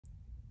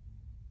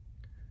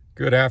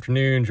Good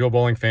afternoon, Jewel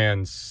Bowling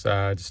fans.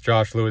 It's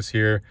Josh Lewis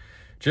here.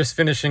 Just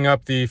finishing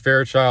up the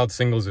Fairchild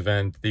Singles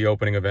event, the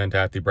opening event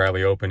at the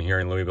Bradley Open here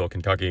in Louisville,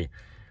 Kentucky.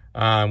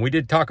 We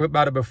did talk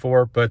about it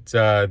before, but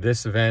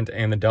this event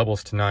and the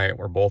doubles tonight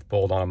were both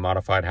bowled on a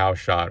modified house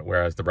shot,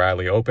 whereas the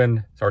Bradley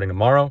Open, starting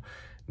tomorrow,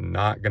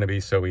 not going to be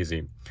so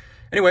easy.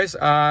 Anyways,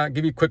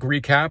 give you a quick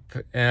recap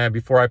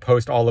before I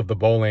post all of the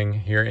bowling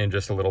here in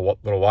just a little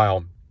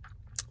while.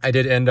 I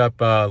did end up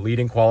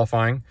leading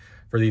qualifying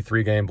for the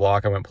 3-game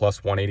block. I went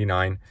plus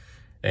 189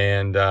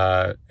 and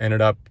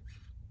ended up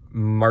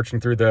marching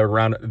through the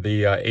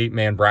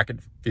 8-man bracket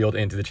field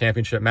into the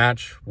championship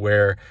match,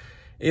 where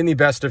in the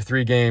best of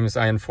 3 games,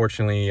 I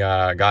unfortunately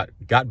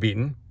got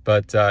beaten,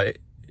 but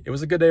it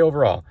was a good day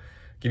overall.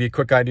 Give you a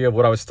quick idea of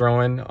what I was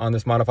throwing on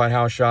this modified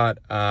house shot.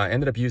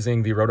 Ended up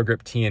using the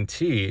Rotogrip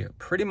TNT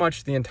pretty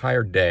much the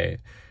entire day.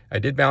 I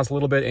did bounce a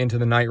little bit into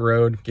the night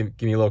road, give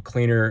me a little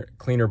cleaner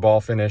ball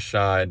finish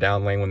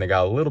down lane when they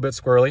got a little bit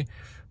squirrely,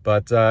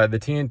 but the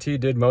TNT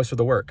did most of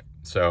the work.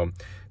 So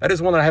that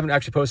is one that I haven't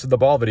actually posted the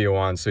ball video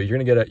on. So you're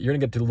gonna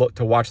get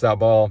to watch that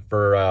ball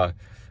for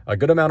a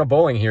good amount of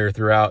bowling here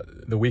throughout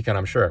the weekend,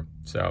 I'm sure.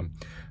 So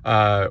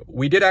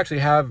we did actually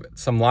have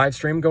some live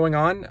stream going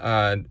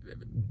on,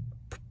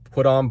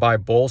 put on by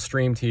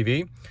Bowlstream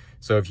TV.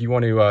 So if you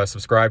want to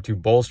subscribe to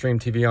Bowlstream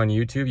TV on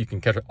YouTube, you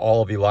can catch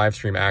all of the live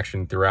stream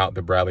action throughout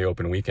the Bradley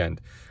Open weekend.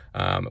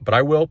 But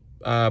I will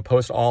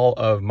post all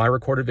of my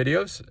recorded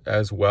videos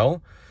as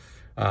well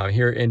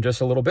here in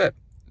just a little bit.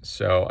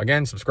 So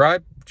again,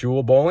 subscribe,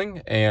 Jewel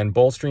Bowling and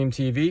Bowlstream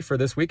TV for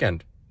this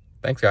weekend.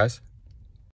 Thanks, guys.